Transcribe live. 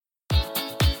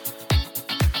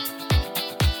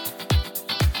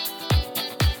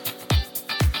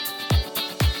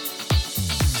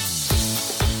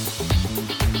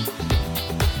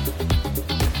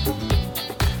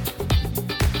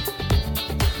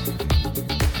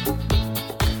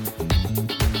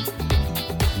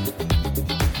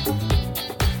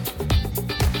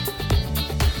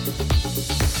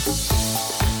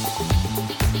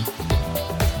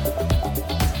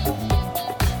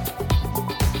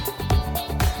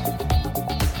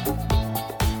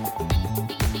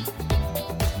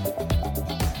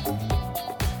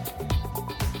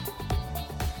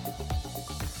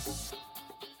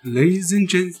Ladies and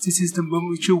gents, this is the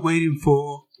moment you're waiting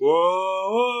for.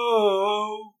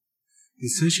 Whoa! You're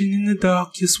searching in the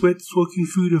dark, your sweat's walking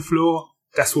through the floor.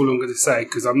 That's all I'm going to say,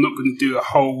 because I'm not going to do a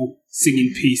whole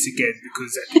singing piece again,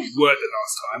 because that didn't work the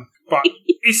last time. But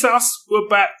it's us, we're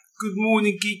back. Good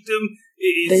morning, geekdom.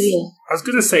 It is. I was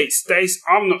going to say it's Stace.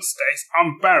 I'm not Stace.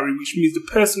 I'm Barry, which means the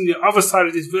person on the other side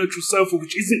of this virtual sofa,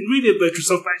 which isn't really a virtual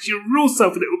sofa, actually a real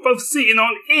sofa that we're both sitting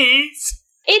on, is...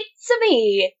 It's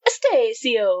me,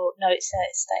 Stacio. No, it's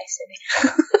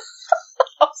Stacey.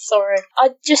 I'm sorry.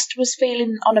 I just was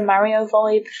feeling on a Mario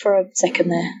vibe for a second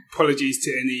there. Apologies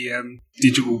to any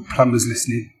digital plumbers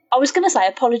listening. I was going to say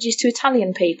apologies to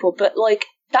Italian people, but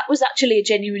that was actually a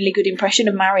genuinely good impression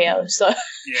of Mario. So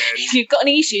if you've got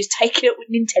any issues, take it up with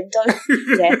Nintendo.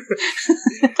 Yeah.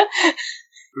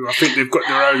 I think they've got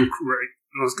their own.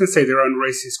 I was going to say their own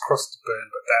racist cross to burn,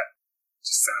 but that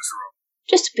just sounds wrong.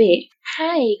 Just a bit.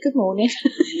 Hey, good morning.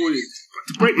 Good morning.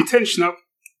 But to break the tension up,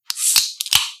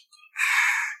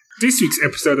 this week's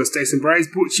episode of Stace and Barry is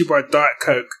brought to you by Diet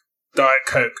Coke. Diet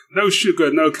Coke. No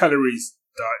sugar, no calories.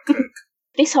 Diet Coke.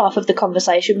 This half of the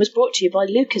conversation was brought to you by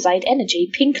Lucozade Energy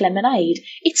Pink Lemonade.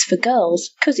 It's for girls,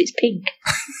 because it's pink.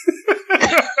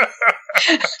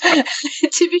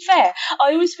 To be fair,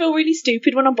 I always feel really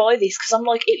stupid when I buy this, because I'm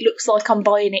like, it looks like I'm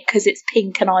buying it because it's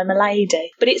pink and I'm a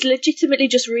lady. But it's legitimately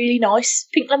just really nice.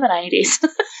 Pink lemonade is.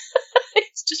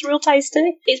 It's just real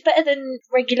tasty. It's better than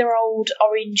regular old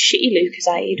orange shitty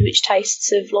Lucozade, which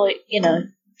tastes of,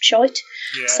 shite.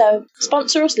 Yeah. So,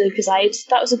 sponsor us, Lucozade.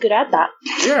 That was a good ad, that.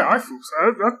 Yeah, I thought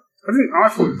so. I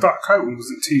thought Diet Coke one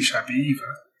wasn't too shabby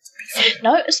either.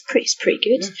 No, it's pretty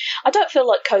good. Yeah. I don't feel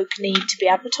like Coke need to be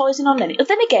advertising on any.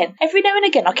 Then again, every now and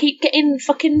again, I keep getting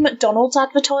fucking McDonald's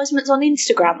advertisements on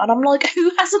Instagram, and I'm like, who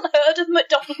hasn't heard of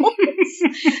McDonald's?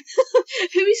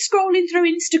 Who is scrolling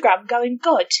through Instagram going,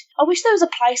 God, I wish there was a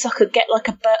place I could get like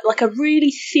a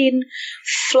really thin,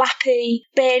 flappy,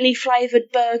 barely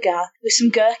flavoured burger with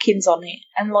some gherkins on it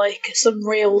and like some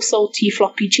real salty,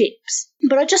 floppy chips.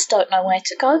 But I just don't know where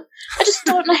to go. I just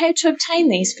don't know how to obtain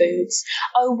these foods.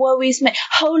 Oh, woe is me.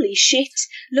 Holy shit.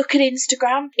 Look at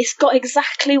Instagram. It's got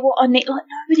exactly what I need. Like,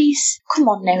 nobody's... Come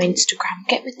on now, Instagram.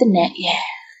 Get with the net, yeah.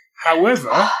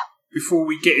 However, before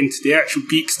we get into the actual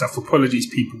geek stuff, apologies,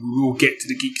 people, we will get to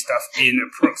the geek stuff in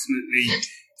approximately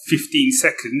 15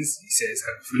 seconds, he says,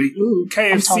 hopefully. Ooh,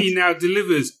 KFC now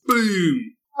delivers.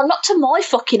 Boom. Well, not to my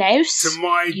fucking house. To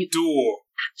my door.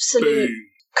 Absolute Boom.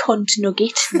 Cunt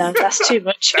nugget. No, that's too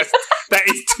much. That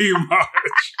is too much.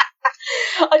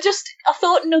 I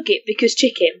thought nugget because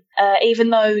chicken,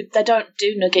 even though they don't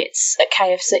do nuggets at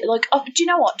KFC. Like, do you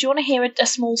know what? Do you want to hear a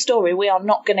small story? We are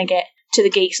not going to get to the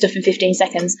geek stuff in 15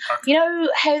 seconds. Okay. You know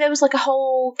how there was like a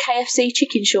whole KFC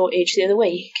chicken shortage the other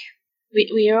week?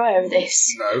 Were you aware of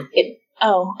this? No.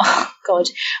 Oh, God.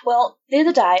 Well, the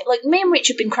other day, like, me and Rich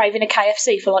have been craving a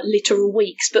KFC for, like, literal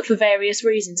weeks, but for various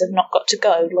reasons have not got to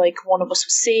go. Like, one of us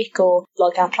was sick, or,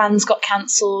 like, our plans got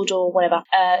cancelled, or whatever.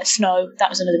 Snow, that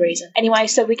was another reason. Anyway,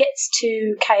 so we get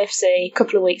to KFC a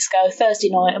couple of weeks ago, Thursday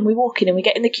night, and we walk in and we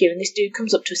get in the queue, and this dude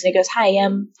comes up to us and he goes, hey,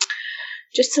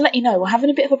 just to let you know, we're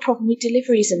having a bit of a problem with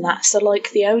deliveries and that, so,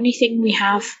 like, the only thing we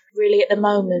have really at the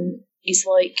moment is,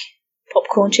 like,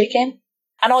 popcorn chicken.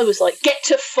 And I was like, get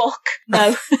to fuck.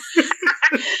 No.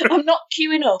 I'm not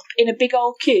queuing up in a big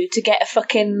old queue to get a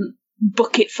fucking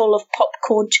bucket full of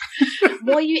popcorn.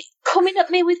 Why are you coming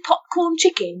at me with popcorn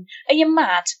chicken? Are you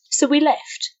mad? So we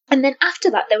left. And then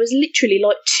after that, there was literally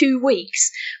like 2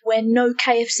 weeks where no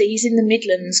KFCs in the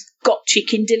Midlands got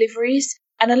chicken deliveries.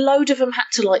 And a load of them had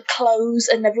to like close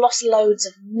and they've lost loads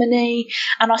of money.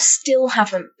 And I still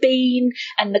haven't been.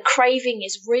 And the craving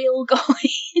is real,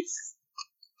 guys.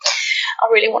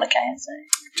 I really want a KFC.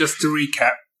 Just to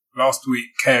recap, last week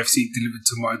KFC delivered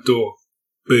to my door.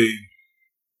 Boom.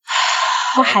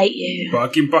 I hate you.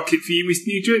 Bargain bucket for you, Miss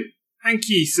Nugent. Thank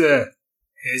you, sir.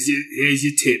 Here's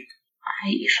your tip. I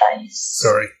hate your face.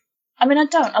 Sorry. I mean, I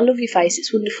don't. I love your face.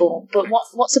 It's wonderful. But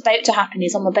what's about to happen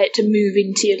is I'm about to move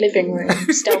into your living room,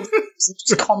 stealth, and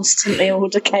just constantly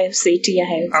order KFC to your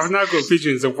house. I've now got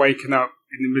visions of waking up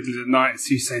in the middle of the night and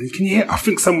Sue saying, can you hear? I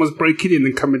think someone's breaking in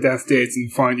and coming downstairs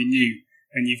and finding you.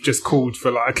 And you've just called for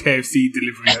like a KFC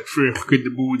delivery at 3 o'clock in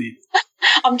the morning.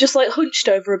 I'm just like hunched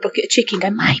over a bucket of chicken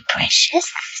going, my precious.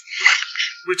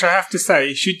 Which I have to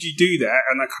say, should you do that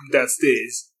and I come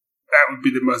downstairs, that would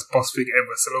be the most boss thing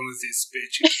ever, so long as there's spare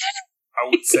chicken. I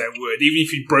wouldn't say a word. Even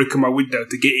if you'd broken my window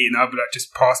to get in, I'd be like,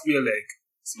 just pass me a leg.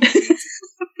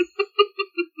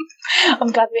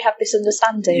 I'm glad we have this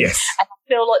understanding. Yes. And I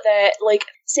feel like they're like,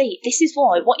 see, this is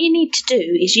why. What you need to do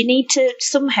is you need to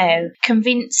somehow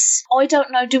convince, I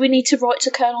don't know, do we need to write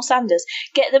to Colonel Sanders?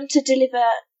 Get them to deliver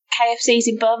KFCs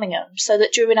in Birmingham so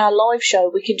that during our live show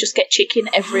we can just get chicken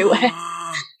everywhere.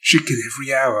 Chicken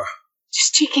every hour.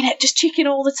 Just chicken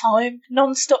all the time.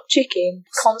 Non-stop chicken.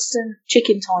 Constant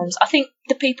chicken times. I think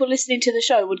the people listening to the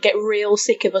show would get real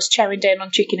sick of us chowing down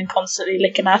on chicken and constantly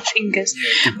licking our fingers.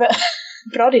 Yeah.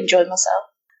 But I'd enjoy myself.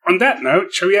 On that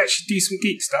note, shall we actually do some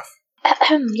geek stuff?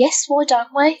 Yes, why don't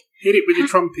we? Hit it with the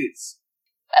trumpets.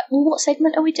 What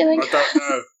segment are we doing? I don't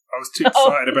know. I was too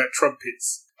excited about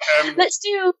trumpets. Let's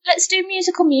do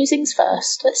musical musings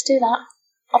first. Let's do that.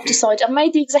 I've decided. I've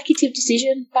made the executive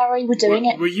decision, Barry. We're doing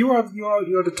it. Well, you are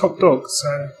the top dog,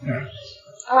 so yeah.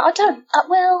 I don't.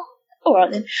 Well, all right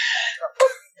then.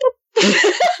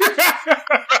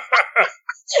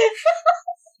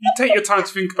 You take your time to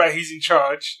think about who's in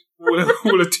charge.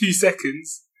 All of 2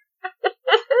 seconds.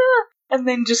 And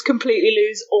then just completely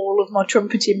lose all of my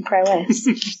trumpeting prowess.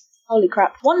 Holy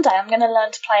crap. One day I'm going to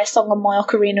learn to play a song on my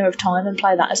Ocarina of Time and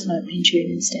play that as an opening tune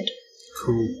instead.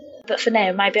 Cool. But for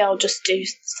now, maybe I'll just do,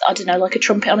 I don't know, like a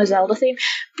trumpet on a Zelda theme.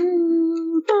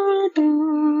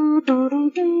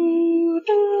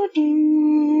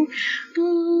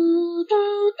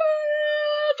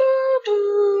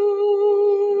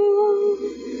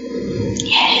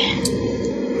 Yeah.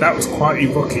 That was quite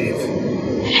evocative.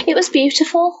 It was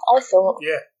beautiful, I thought.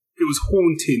 Yeah, it was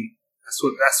haunting.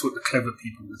 That's what the clever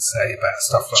people would say about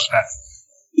stuff like that.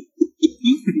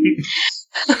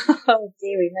 Oh,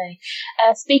 dearie me.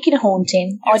 Speaking of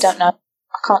haunting, yes. I don't know.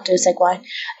 I can't do a segue.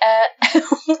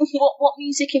 What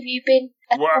music have you been?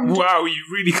 Wow, you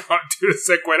really can't do a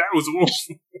segue. That was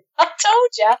awful. I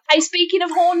told you. Hey, speaking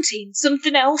of haunting,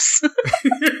 something else.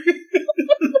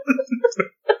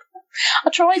 I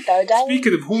tried though, Dave.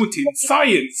 Speaking of haunting,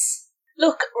 science.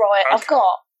 Look, right, okay.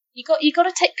 You got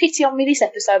to take pity on me this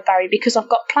episode, Barry, because I've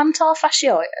got plantar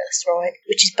fasciitis, right,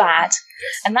 which is bad,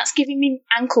 yes. And that's giving me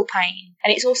ankle pain,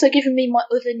 and it's also giving me my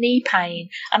other knee pain,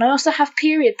 and I also have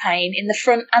period pain in the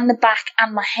front and the back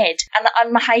and my head,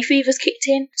 and my hay fever's kicked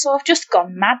in, so I've just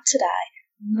gone mad today.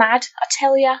 Mad, I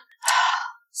tell ya.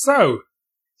 So,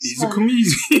 musical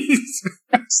musings.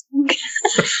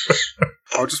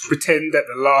 I'll just pretend that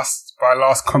my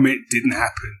last comment didn't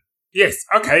happen. Yes,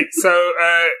 okay, so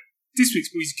this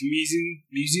week's musical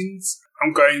musings,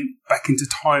 I'm going back into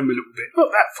time a little bit.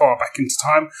 Not that far back into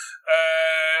time.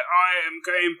 I am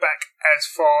going back as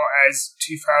far as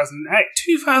 2008.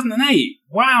 2008,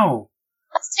 wow.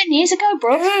 That's 10 years ago,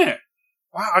 bro. Yeah.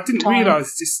 Wow, I didn't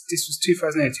realise this was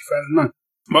 2008, 2009.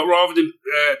 But rather than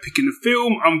picking a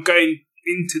film, I'm going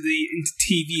into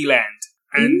TV land.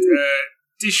 And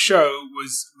this show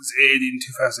was aired in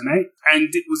 2008,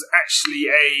 and it was actually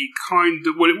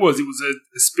it was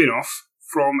a spin-off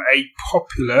from a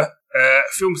popular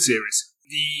film series.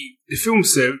 The film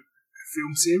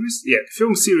series? Yeah, the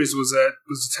film series was the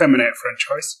Terminator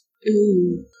franchise.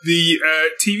 Ooh. The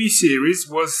TV series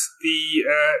was the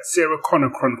Sarah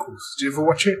Connor Chronicles. Did you ever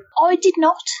watch it? I did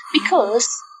not, because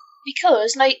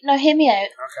no, hear me out.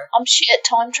 Okay. I'm shit at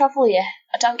time travel, yeah.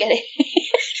 I don't get it.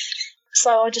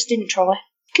 So I just didn't try.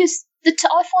 Because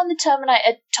I find the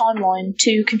Terminator timeline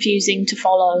too confusing to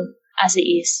follow as it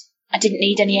is. I didn't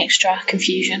need any extra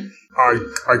confusion. I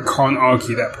can't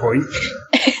argue that point.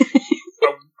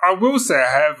 I will say,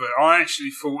 however, I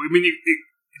actually thought, it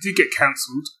did get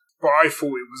cancelled, but I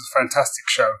thought it was a fantastic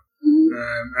show.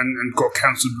 And got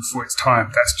cancelled before its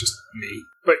time. That's just me.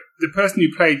 But the person who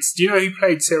played, do you know who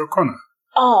played Sarah Connor?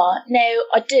 Oh, no,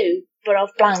 I do, but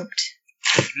I've blanked.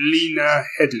 Lena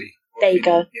Headey. There you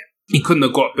go. Yeah. He couldn't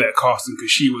have got better casting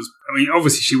because she was,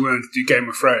 obviously she wanted to do Game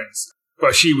of Thrones,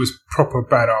 but she was proper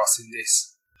badass in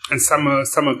this. And Summer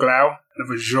Glau,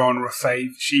 another genre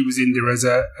fave, she was in there as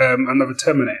another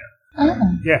Terminator.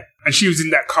 Oh. Yeah. And she was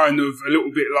in that kind of a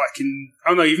little bit like in,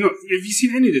 have you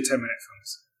seen any of the Terminator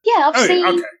films? Yeah,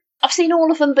 I've seen all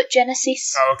of them but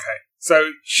Genesis. Oh, okay.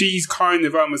 So she's kind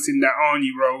of almost in that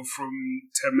Arnie role from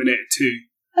Terminator 2.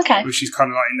 Okay. Where she's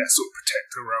kind of like in that sort of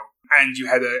protector role. And you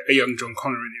had a young John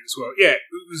Connor in it as well. Yeah,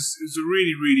 it was a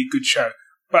really, really good show.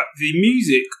 But the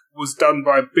music was done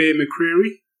by Bear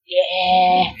McCreary.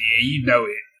 Yeah. Yeah, you know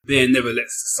it. Bear never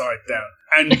lets the side down.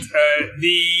 And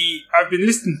I've been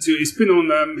listening to it. It's been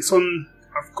on,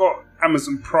 I've got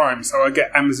Amazon Prime, so I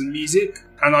get Amazon Music.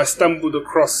 And I stumbled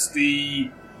across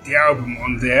the album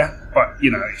on there. But,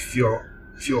 if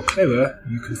you're clever,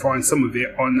 you can find some of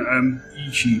it on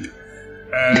YouTube.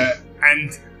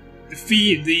 And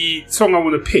the song I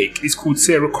want to pick is called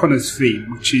Sarah Connor's Theme,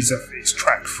 which is it's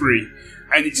track 3,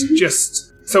 and it's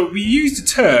just so we used the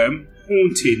term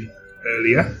haunting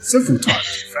earlier several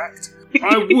times. In fact,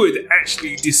 I would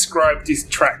actually describe this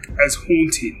track as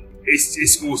haunting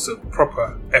it's also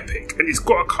proper epic, and it's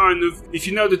got a kind of, if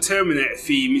you know the Terminator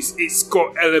theme, it's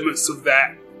got elements of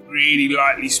that really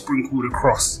lightly sprinkled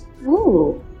across.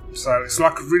 Ooh. So it's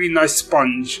like a really nice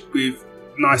sponge with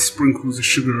nice sprinkles of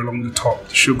sugar along the top.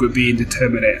 The sugar being the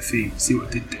Terminator theme. See what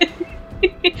I did there?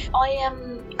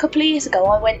 A couple of years ago,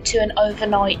 I went to an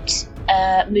overnight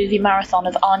movie marathon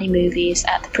of Arnie movies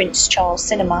at the Prince Charles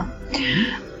Cinema,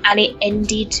 and it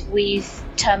ended with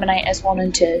Terminators 1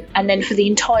 and 2. And then for the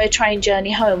entire train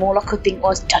journey home, all I could think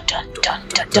was dun dun dun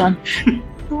dun dun.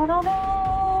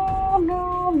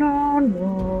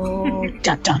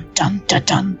 Dun dun dun dun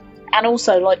dun. And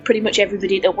also, like, pretty much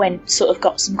everybody that went sort of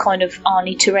got some kind of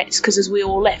Arnie Tourette's, because as we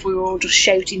all left, we were all just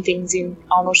shouting things in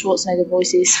Arnold Schwarzenegger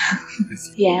voices.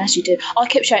 Yeah, as you do. I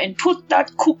kept shouting, "Put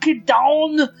that cookie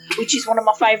down," which is one of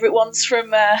my favourite ones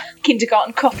from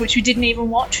Kindergarten Cop, which we didn't even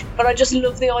watch. But I just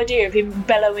love the idea of him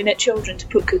bellowing at children to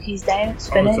put cookies down. It's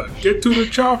funny. Like, get to the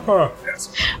chopper.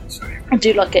 I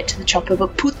do like Get to the Chopper,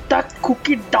 but "Put that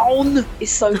cookie down"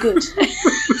 is so good.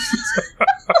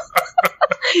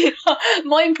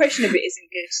 My impression of it isn't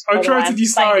good. I tried to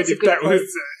decide if that was...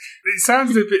 it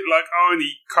sounds a bit like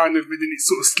Arnie, kind of, but then it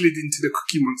sort of slid into the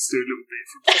Cookie Monster a little bit.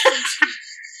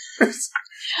 From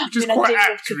which is quite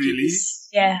apt, really.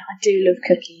 Yeah, I do love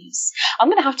cookies. I'm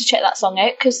going to have to check that song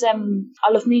out, because I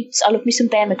love me some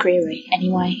Bear McCreary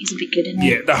anyway. He's a bit good, isn't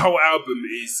he? Yeah, the whole album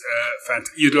is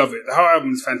fantastic. You'd love it. The whole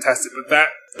album is fantastic, but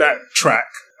that track,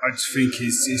 I just think,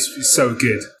 is so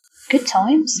good. Good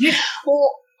times. Yeah.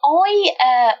 Well,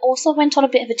 I also went on a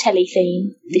bit of a telly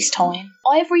theme this time.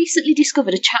 I have recently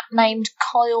discovered a chap named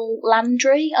Kyle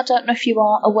Landry. I don't know if you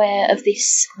are aware of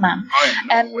this man. I am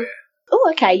not aware.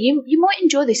 Oh, okay. You might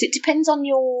enjoy this. It depends on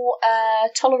your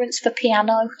tolerance for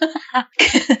piano,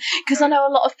 because I know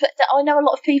a lot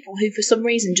of people who, for some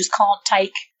reason, just can't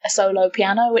take a solo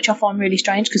piano, which I find really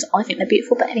strange because I think they're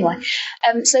beautiful. But anyway,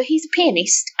 so he's a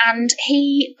pianist, and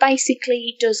he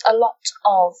basically does a lot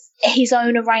of his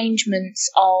own arrangements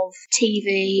of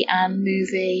TV and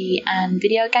movie and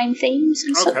video game themes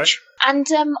and such. And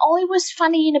I was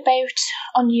fannying about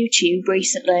on YouTube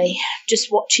recently,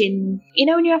 just watching, you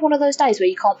know when you have one of those days where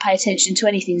you can't pay attention to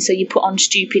anything, so you put on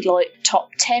stupid, like, top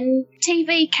 10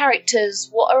 TV characters,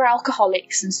 what are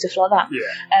alcoholics and stuff like that.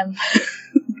 Yeah.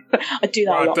 I do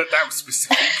that a lot. That was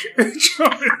specific.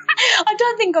 I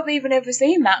don't think I've even ever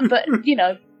seen that, but, you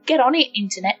know, get on it,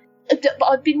 internet. But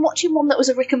I'd been watching one that was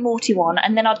a Rick and Morty one,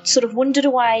 and then I'd sort of wandered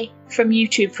away from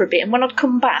YouTube for a bit, and when I'd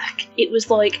come back, it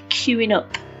was like queuing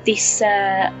up this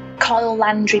Kyle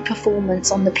Landry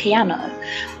performance on the piano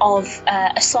of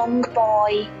a song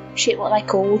by, what are they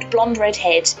called? Blonde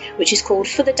Redhead, which is called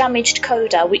For the Damaged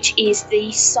Coda, which is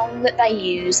the song that they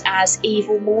use as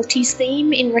Evil Morty's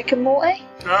theme in Rick and Morty.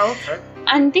 Oh, okay.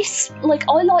 And this, like,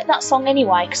 I like that song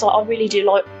anyway, because I really do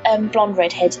like Blonde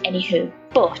Redhead, anywho.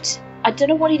 But I don't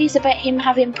know what it is about him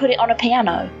having put it on a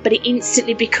piano, but it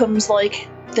instantly becomes like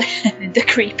the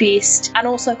creepiest and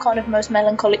also kind of most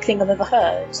melancholic thing I've ever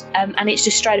heard. And it's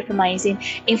just straight up amazing.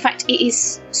 In fact, it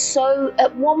is so,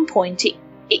 at one point,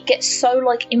 it gets so,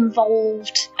 like,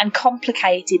 involved and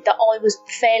complicated that I was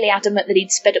fairly adamant that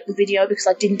he'd sped up the video because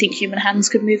I didn't think human hands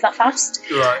could move that fast.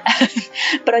 Right.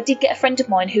 But I did get a friend of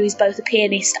mine who is both a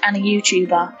pianist and a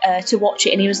YouTuber to watch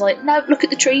it, and he was like, no, look at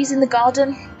the trees in the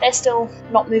garden. They're still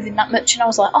not moving that much. And I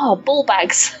was like, oh, ball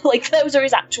bags. Like, those are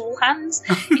his actual hands.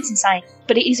 It's insane.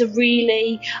 But it is a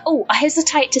really, I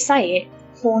hesitate to say it,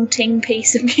 haunting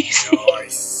piece of music.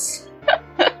 Nice.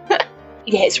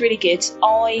 Yeah, it's really good.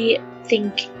 I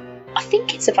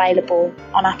think it's available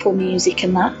on Apple Music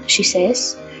and that, she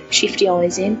says. Shifty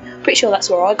eyes in. Pretty sure that's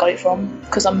where I got it from,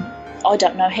 because I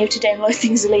don't know how to download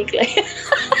things illegally.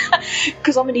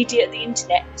 Because I'm an idiot at the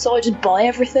internet, so I just buy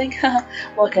everything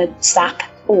like a sap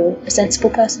or a sensible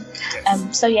person.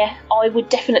 So yeah, I would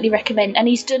definitely recommend. And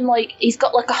he's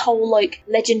got like a whole like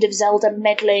Legend of Zelda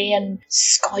medley and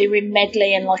Skyrim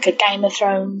medley and like a Game of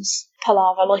Thrones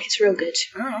palaver. Like, it's real good.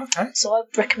 Oh, okay. So I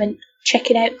recommend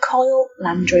checking out Kyle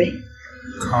Landry.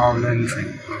 Kyle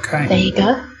Landry. Okay. There you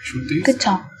go. Should do Good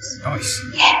so. times. Nice.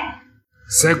 Yeah.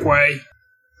 Segue.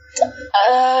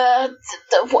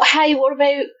 Hey, what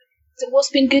about what's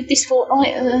been good this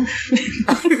fortnight?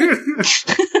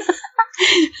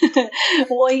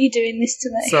 Why are you doing this to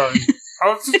me? Sorry. I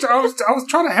was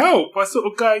trying to help by sort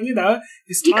of going,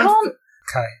 it's time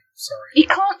Okay, sorry. You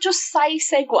can't just say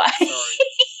segue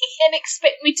and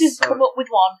expect me to come up with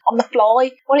one on the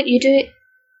fly. Why don't you do it?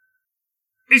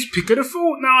 It's pick of the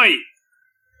fortnight.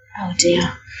 Oh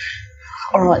dear.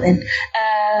 Alright then.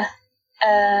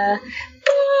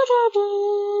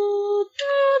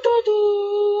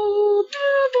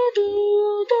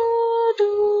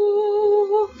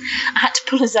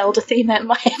 pull a Zelda theme out of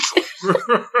my head.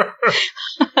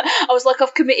 I was like,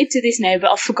 I've committed to this now, but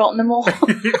I've forgotten them all.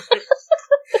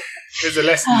 There's a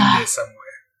lesson in there somewhere.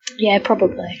 Yeah,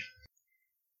 probably.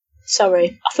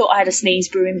 Sorry, I thought I had a sneeze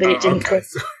brewing, but it didn't come.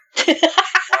 Wow,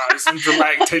 there's some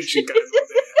dramatic tension going on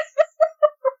there.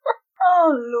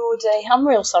 Oh, Lordy. I'm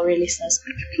real sorry, listeners.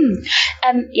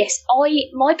 Yes,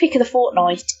 my pick of the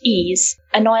fortnight is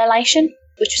Annihilation,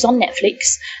 which was on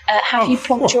Netflix. Have you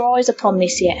plonked your eyes upon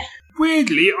this yet?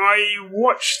 Weirdly, I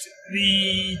watched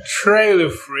the trailer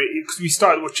for it because we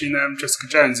started watching Jessica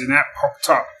Jones and that popped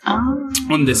up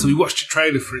on this. So we watched the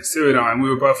trailer for it, Sue and I, and we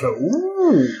were both like,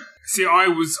 ooh. See, I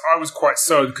was quite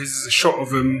sold because there's a shot of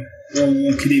them all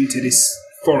walking into this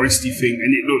foresty thing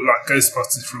and it looked like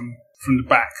Ghostbusters from the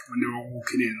back when they were all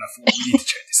walking in. And I thought, we need to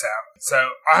check this out. So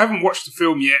I haven't watched the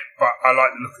film yet, but I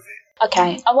like the look of it.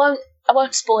 Okay, I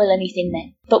won't spoil anything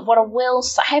then. But what I will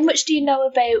say, how much do you know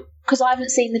about? Because I haven't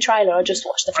seen the trailer. I just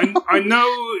watched the film. I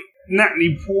know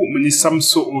Natalie Portman is some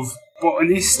sort of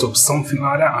botanist or something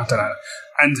like that. I don't know.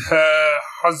 And her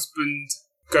husband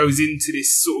goes into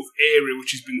this sort of area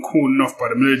which has been cordoned off by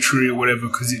the military or whatever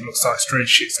because it looks like strange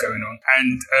shit's going on.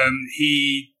 And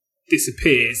he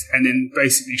disappears, and then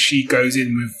basically she goes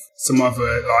in with some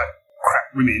other like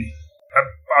crack women.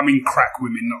 I mean crack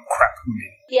women, not crap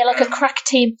women. Yeah, like a crack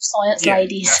team of science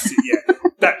ladies. That's it,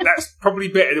 yeah. That's probably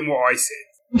better than what I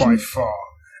said, by far.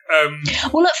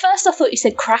 Well, at first I thought you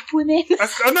said crap women.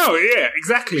 I know, yeah,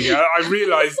 exactly. I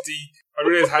realised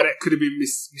how that could have been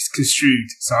misconstrued,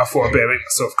 so I thought I better make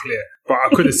myself clear. But I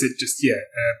could have said just,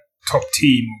 top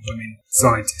team of women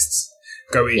scientists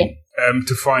go in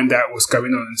to find out what's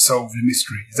going on and solve the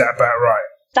mystery. Is that about right?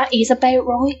 That is about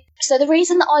right. So the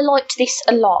reason that I liked this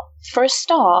a lot, for a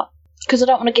start, because I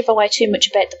don't want to give away too much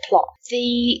about the plot,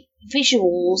 the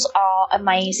visuals are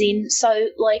amazing. So,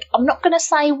 like, I'm not going to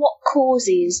say what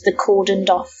causes the cordoned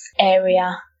off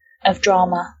area of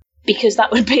drama, because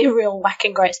that would be a real whack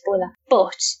and great spoiler.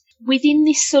 But within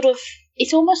this sort of,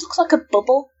 it almost looks like a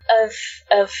bubble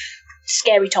of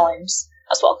scary times.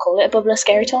 That's what I call it, a bubble of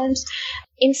scary times.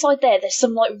 Inside there's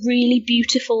some like really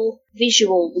beautiful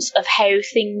visuals of how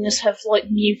things have like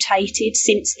mutated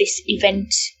since this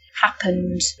event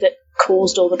happened that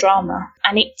caused all the drama.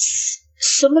 And it's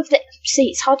some of the,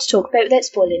 it's hard to talk about without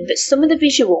spoiling, but some of the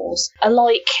visuals are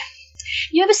like,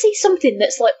 you ever see something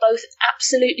that's like both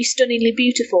absolutely stunningly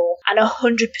beautiful and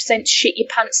 100% shit your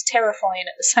pants terrifying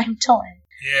at the same time?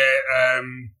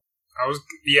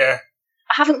 Yeah,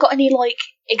 I haven't got any like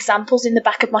examples in the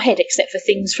back of my head except for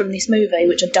things from this movie,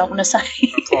 which I don't want to say.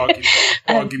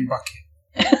 A bargain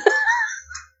bucket.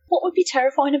 What would be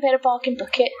terrifying about a bargain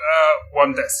bucket?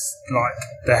 One that's like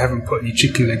they haven't put any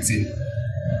chicken legs in.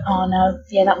 Oh no,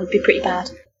 yeah, that would be pretty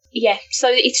bad. Yeah, so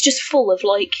it's just full of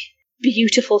like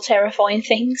beautiful, terrifying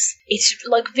things. It's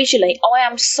like visually, I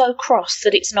am so cross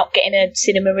that it's not getting a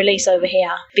cinema release over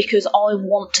here because I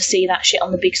want to see that shit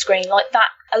on the big screen. Like that,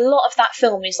 a lot of that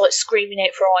film is like screaming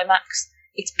out for IMAX.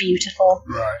 It's beautiful.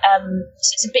 Right. So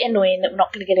it's a bit annoying that we're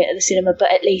not going to get it at the cinema,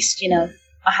 but at least, you know,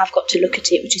 I have got to look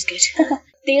at it, which is good.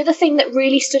 The other thing that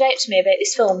really stood out to me about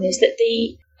this film is that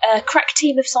the crack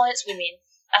team of science women,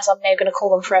 as I'm now going to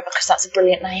call them forever because that's a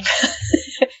brilliant name,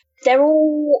 they're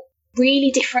all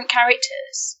really different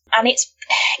characters, and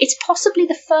it's possibly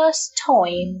the first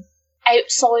time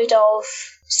outside of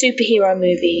superhero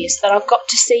movies that I've got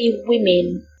to see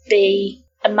women be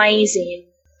amazing.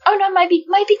 Oh no, maybe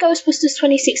Ghostbusters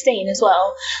 2016 as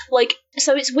well. Like,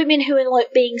 so it's women who are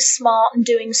like being smart and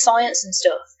doing science and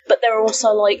stuff, but they're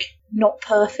also like not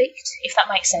perfect, if that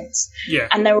makes sense. Yeah.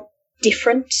 And they're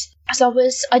different. As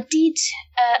I did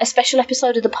a special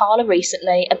episode of The Parlour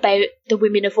recently about the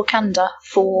women of Wakanda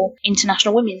for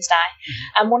International Women's Day.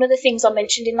 Mm-hmm. And one of the things I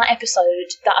mentioned in that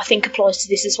episode that I think applies to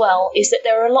this as well is that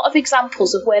there are a lot of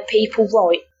examples of where people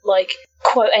write, like,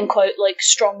 quote-unquote, like,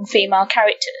 strong female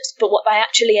characters, but what they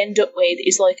actually end up with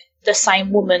is, like, the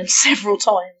same woman several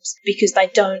times because they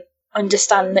don't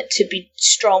understand that to be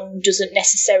strong doesn't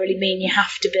necessarily mean you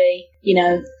have to be, you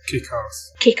know,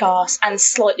 kick-ass and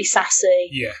slightly sassy.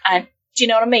 Yeah. And do you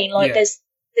know what I mean? Like, there's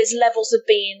levels of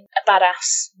being a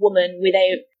badass woman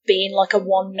without being like a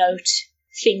one-note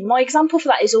thing. My example for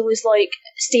that is always like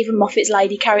Stephen Moffat's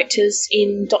lady characters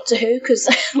in Doctor Who, because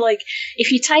like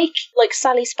if you take like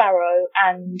Sally Sparrow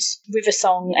and River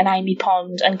Song and Amy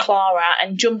Pond and Clara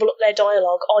and jumble up their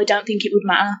dialogue, I don't think it would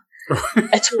matter.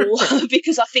 At all,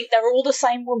 because I think they're all the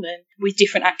same woman with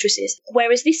different actresses.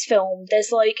 Whereas this film,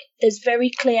 there's very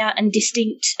clear and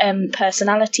distinct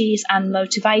personalities and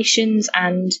motivations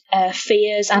and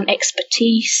fears and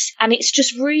expertise, and it's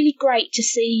just really great to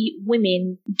see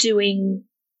women doing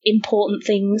important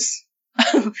things.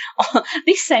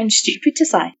 This sounds stupid to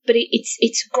say, but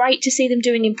it's great to see them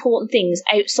doing important things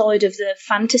outside of the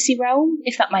fantasy realm,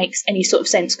 if that makes any sort of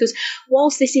sense. Because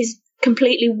whilst this is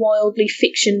completely wildly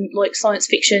fiction, like science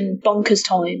fiction, bonkers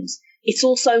times, it's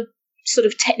also sort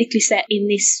of technically set in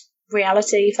this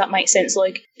reality, if that makes sense.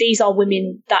 Like, these are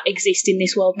women that exist in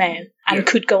this world now and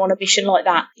could go on a mission like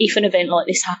that if an event like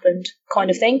this happened, kind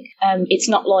of thing. It's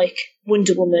not like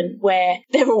Wonder Woman, where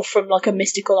they're all from like a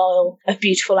mystical isle of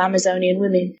beautiful Amazonian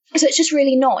women. So it's just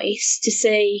really nice to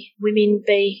see women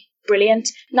be brilliant.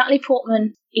 Natalie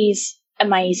Portman is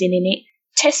amazing in it.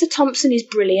 Tessa Thompson is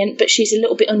brilliant, but she's a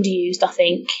little bit underused, I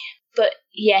think. But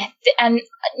yeah, and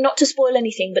not to spoil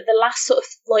anything, but the last sort of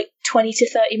like 20 to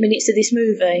 30 minutes of this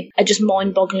movie are just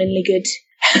mind-bogglingly good.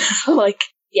 Like,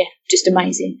 yeah, just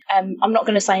amazing. I'm not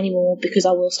going to say any more because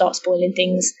I will start spoiling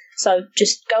things. So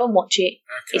just go and watch it.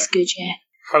 Okay. It's good, yeah.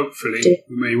 Hopefully,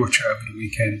 we may watch it over the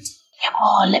weekend. Yeah,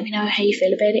 oh, let me know how you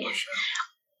feel about it.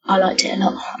 I liked it a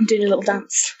lot. I'm doing a little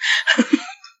dance.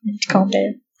 Calm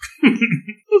down.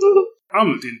 I'm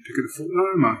not doing the pick of the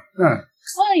fortnight, am I? No.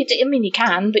 Well, I mean, you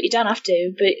can, but you don't have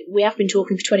to. But we have been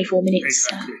talking for 24 minutes.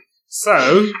 Exactly.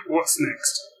 So, what's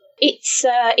next?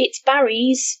 It's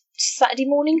Barry's Saturday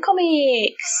Morning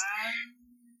Comics.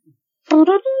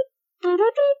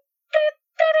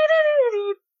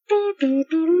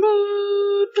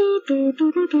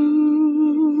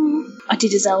 I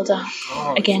did a Zelda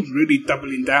again. Really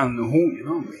doubling down the haunting,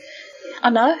 aren't we? I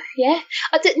know, yeah.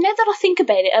 Now that I think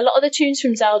about it, a lot of the tunes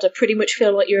from Zelda pretty much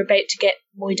feel like you're about to get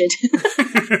moided.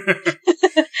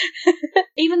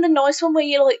 Even the nice one where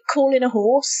you're like calling a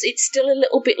horse, it's still a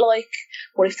little bit like,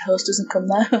 what if the horse doesn't come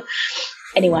though?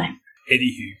 Anyway.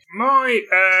 Anywho, my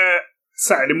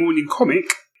Saturday morning comic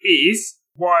is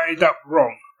Wired Up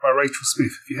Wrong by Rachel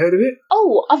Smith. Have you heard of it?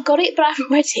 Oh, I've got it, but I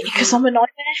haven't read it because I'm a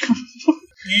nightmare.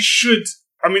 You should.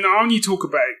 I mean, I only talk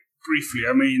about it briefly.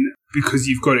 I mean, because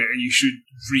you've got it and you should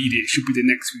read it. It should be the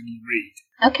next thing you read.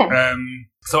 Okay.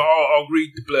 So I'll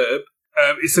read the blurb.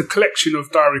 It's a collection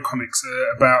of diary comics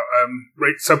about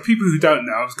so people who don't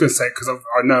know, I was going to say because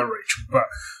I know Rachel, but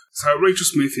so Rachel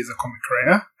Smith is a comic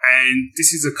creator, and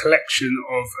this is a collection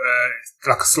of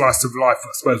like a slice of life,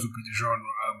 I suppose would be the genre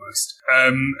almost.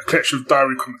 A collection of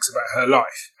diary comics about her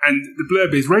life, and the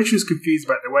blurb is: Rachel is confused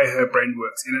about the way her brain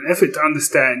works. In an effort to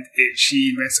understand it,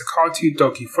 she invents a cartoon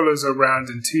dog who follows her around,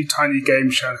 and two tiny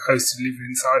game show hosts who live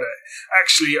inside her.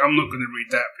 Actually, I'm not going to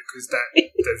read that because that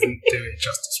doesn't do it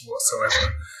justice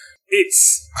whatsoever.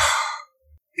 It's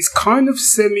kind of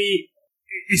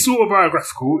it's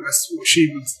autobiographical. That's what she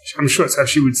would. I'm sure that's how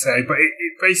she would say. But it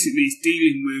basically is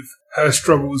dealing with her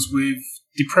struggles with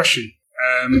depression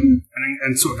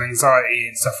and sort of anxiety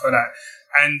and stuff like that.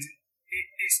 And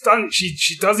it's done.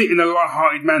 She does it in a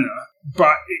light-hearted manner,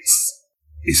 but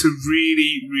it's a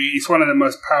really it's one of the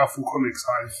most powerful comics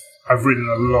I've read in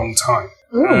a long time.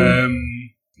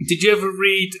 Did you ever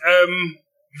read? I'm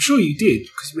sure you did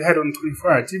because we had it on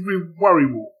 24 Hours. Did you read Worry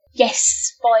Wall?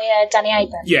 Yes, by Danny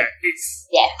Abrams. Yeah,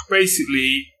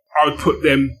 basically, I would put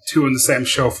them two on the same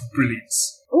shelf of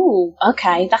brilliance. Ooh,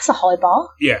 okay, that's a high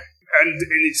bar. Yeah, and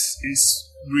it's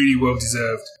really well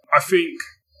deserved. I think,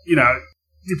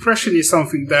 depression is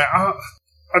something that I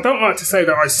don't like to say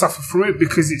that I suffer from it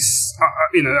because it's,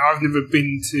 I've never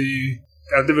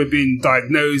been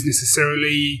diagnosed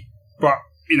necessarily, but,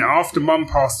 after Mum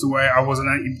passed away, I was on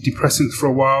antidepressants for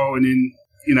a while, and then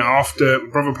after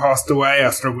brother passed away, I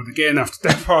struggled again after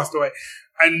Dad passed away.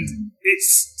 And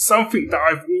it's something that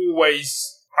I've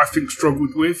always, I think,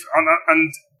 struggled with.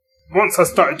 And once I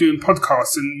started doing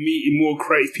podcasts and meeting more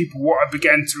creative people, what I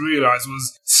began to realise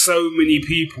was so many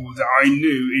people that I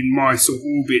knew in my sort of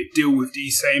orbit deal with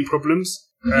these same problems.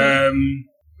 Mm-hmm.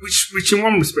 Which in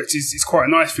one respect is quite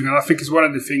a nice thing. And I think is one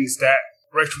of the things that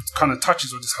Rachel kind of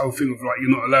touches on, this whole thing of like,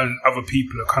 you're not alone, other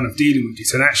people are kind of dealing with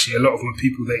this. And actually a lot of them are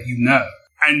people that you know.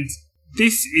 And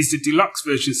this is the deluxe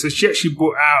version. So she actually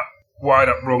brought out Wired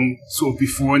Up Wrong sort of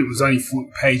before, and it was only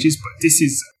 40 pages. But this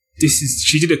is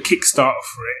she did a Kickstarter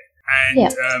for it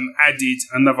and added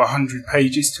another 100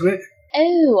 pages to it.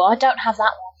 Oh, I don't have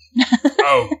that one.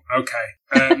 Oh, okay.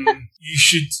 You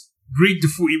should read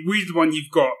the one you've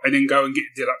got, and then go and get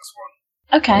the deluxe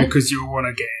one. Okay. Because you'll want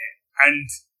to get it. And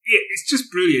yeah, it's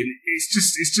just brilliant. It's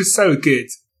just so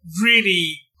good.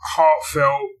 Really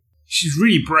heartfelt. She's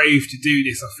really brave to do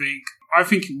this, I think. I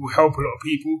think it will help a lot of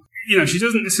people. She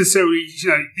doesn't necessarily,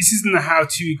 this isn't a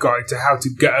how-to guide to how to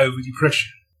get over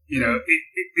depression.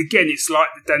 Again, it's like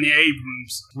the Danny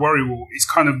Abrams Worry Wall. It's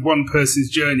kind of one person's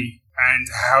journey and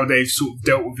how they've sort of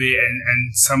dealt with it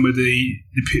and some of the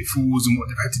pitfalls and what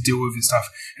they've had to deal with and stuff.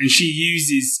 And she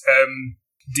uses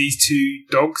these two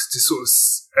dogs to sort of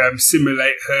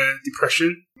simulate her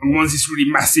depression. And one's this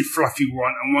really massive, fluffy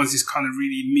one, and one's this kind of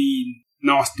really mean,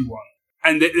 nasty one.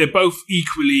 And they're both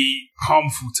equally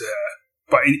harmful to her,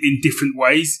 but in different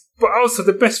ways. But also,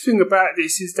 the best thing about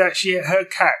this is that her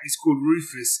cat is called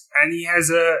Rufus, and he has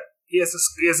a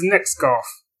neck scarf.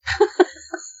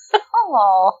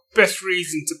 Aww. Best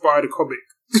reason to buy the comic.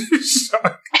 So,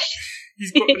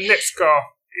 he's got the neck scarf.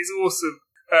 It's awesome.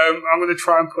 I'm going to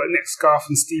try and put a neck scarf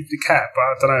on Steve the cat, but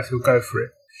I don't know if he'll go for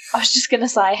it. I was just going to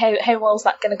say, how well's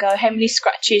that going to go? How many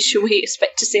scratches should we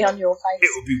expect to see on your face?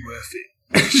 It will be worth it.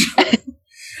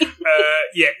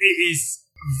 Yeah, it is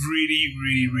really,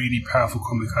 really, really powerful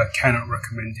comic. I cannot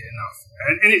recommend it enough,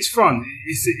 and it's fun.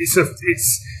 It's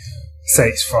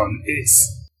fun.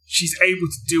 She's able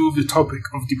to deal with the topic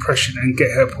of depression and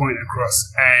get her point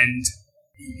across, and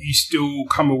you still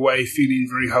come away feeling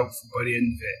very hopeful by the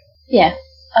end of it. Yeah,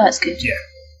 oh, that's good. Yeah,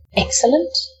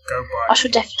 excellent. Go by. I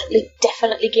should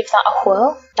definitely give that a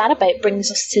whirl. That about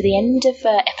brings us to the end of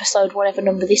episode whatever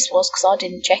number this was, because I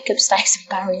didn't check of Stace and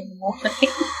Barry in the morning.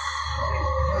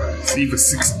 It's either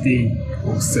 16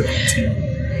 or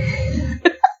 17.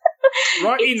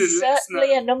 Write in and let us know.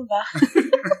 Certainly a number.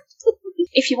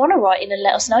 If you want to write in and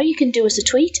let us know, you can do us a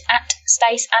tweet at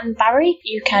Stace and Barry.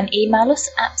 You can email us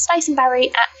at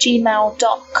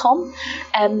staceandbarry@gmail.com.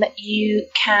 You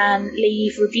can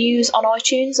leave reviews on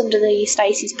iTunes under the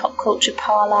Stacey's Pop Culture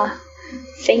Parlour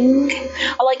thing.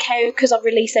 I like how, because I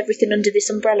release everything under this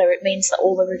umbrella, it means that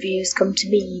all the reviews come to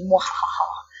me.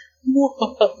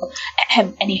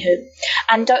 Anywho,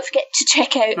 and don't forget to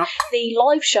check out the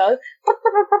live show,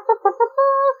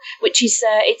 which is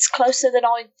it's closer than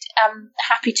I am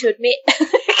happy to admit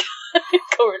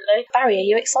currently. Barry, are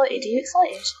you excited?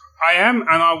 I am,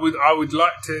 and I would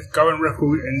like to go on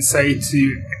record and say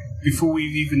to, before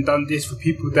we've even done this, for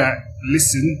people that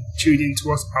tune in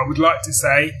to us, I would like to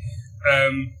say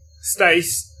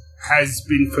Stace has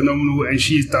been phenomenal, and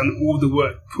she has done all the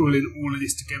work pulling all of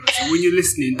this together. So when you're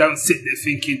listening, don't sit there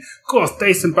thinking, God,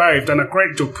 Stace and Barry have done a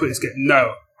great job putting this together.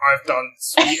 No, I've done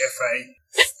sweet FA.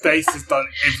 Stace has done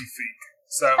everything.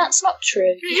 So that's not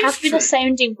true. You have been a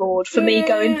sounding board for me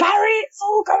going, Barry, it's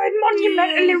all going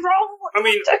monumentally wrong. I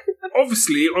mean,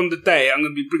 obviously, on the day, I'm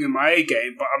going to be bringing my A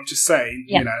game, but I'm just saying,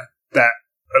 you know, that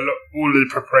all of the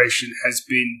preparation has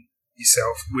been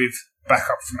yourself with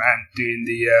backup from Ant doing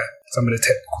some of the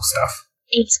technical stuff.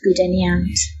 It's good, Ant.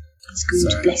 It's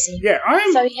good, so, bless him. Yeah,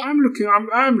 I'm looking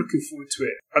forward to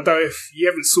it. Although if you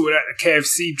haven't sorted out the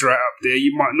KFC dry up there,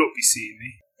 you might not be seeing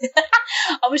me.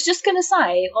 I was just going to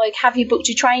say, have you booked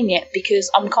your train yet?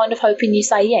 Because I'm kind of hoping you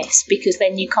say yes, because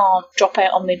then you can't drop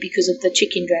out on me because of the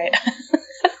chicken drought.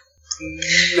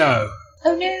 No.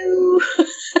 Oh no.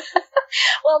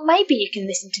 Well, maybe you can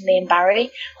listen to me and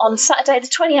Barry on Saturday the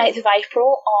 28th of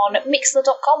April on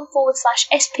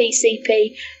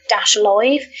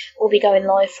mixler.com/SPCP-live. We'll be going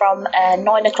live from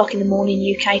 9 o'clock in the morning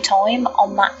UK time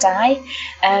on that day.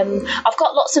 I've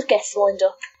got lots of guests lined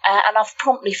up, and I've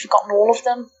promptly forgotten all of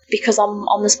them because I'm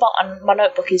on the spot and my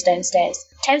notebook is downstairs.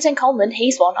 Townsend Coleman,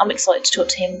 he's one. I'm excited to talk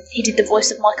to him. He did the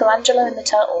voice of Michelangelo in the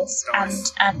Turtles.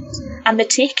 Nice. and the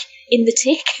Tick in the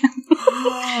Tick.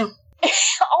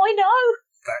 I know.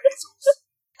 That is awesome.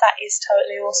 That is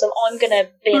totally awesome. I'm going to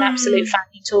be an absolute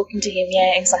fanny talking to him.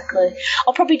 Yeah, exactly.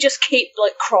 I'll probably just keep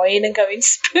crying and going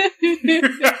spoon the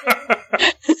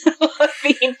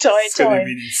entire time. It's going to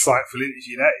be an insightful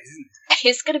interview, that isn't it?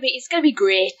 It's going to be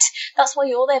great. That's why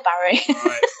you're there, Barry.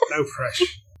 Right, no pressure.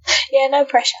 Yeah, no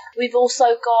pressure. We've also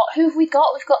got, who have we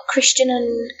got? We've got Christian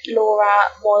and Laura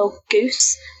Wild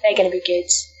Goose. They're going to be good.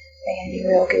 They're going to be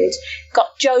real good.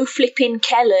 Got Joe Flippin'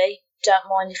 Kelly. Don't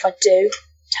mind if I do.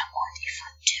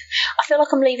 I feel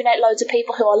like I'm leaving out loads of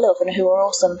people who I love and who are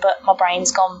awesome, but my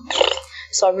brain's gone,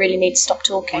 so I really need to stop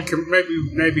talking. We can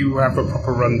maybe we'll have a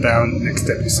proper rundown next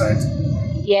episode.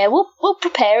 Yeah, we'll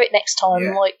prepare it next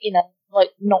time,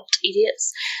 not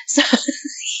idiots. So,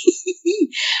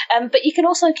 but you can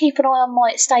also keep an eye on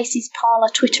my Stacey's Parlour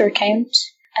Twitter account,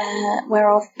 where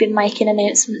I've been making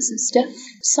announcements and stuff.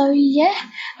 So yeah,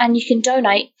 and you can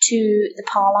donate to the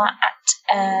Parlour at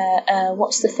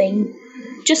what's the thing?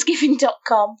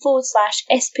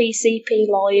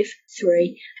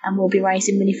 justgiving.com/SPCP-live3, and we'll be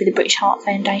raising money for the British Heart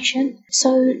Foundation.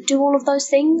 So do all of those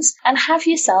things and have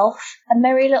yourself a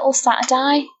merry little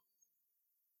Saturday.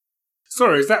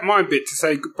 Sorry, is that my bit to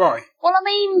say goodbye? Well, I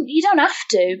mean, you don't have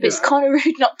to, but it's kind of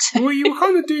rude not to. Well, you were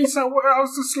kind of doing something. I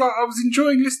was just I was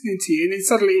enjoying listening to you, and then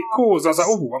suddenly it paused. I was like,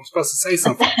 oh, I'm supposed to say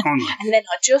something, aren't I? And then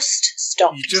I just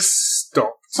stopped. You just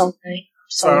stopped. Something.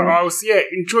 So I was,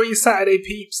 enjoy your Saturday,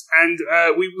 peeps, and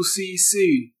we will see you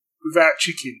soon without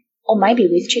chicken. Or maybe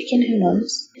with chicken, who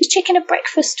knows? Is chicken a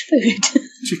breakfast food?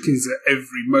 Chicken's at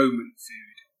every moment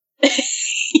food.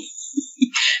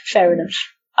 Fair enough.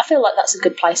 I feel like that's a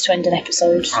good place to end an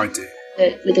episode. I do.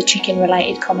 With a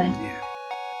chicken-related comment. Yeah.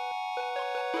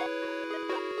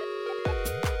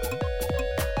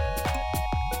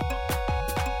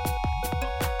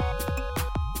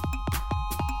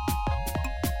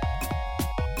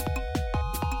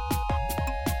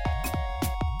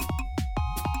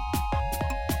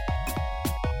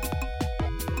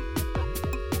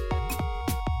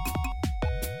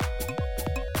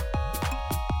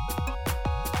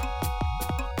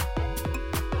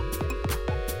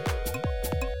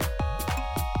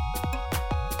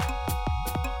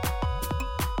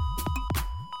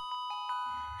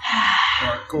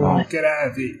 Right, go on, get out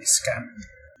of it, you scamp.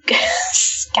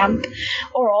 Scamp.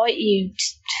 Alright, you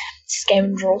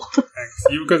scoundrel. Thanks.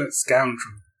 You were good at scoundrel.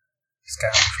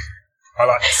 Scoundrel. I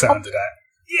like the sound of that.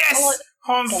 Yes!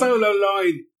 Han Solo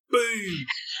line! Boom!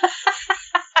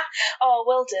 Oh,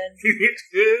 well done.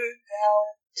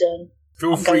 Well done.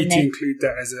 Feel free to include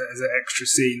that as an extra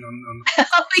scene on Oh,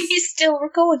 are you still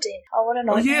recording? I want to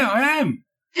know. Oh, yeah, I am.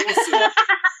 Awesome.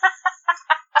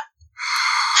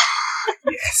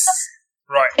 Yes.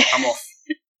 Right, I'm off.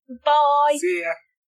 Bye. See ya.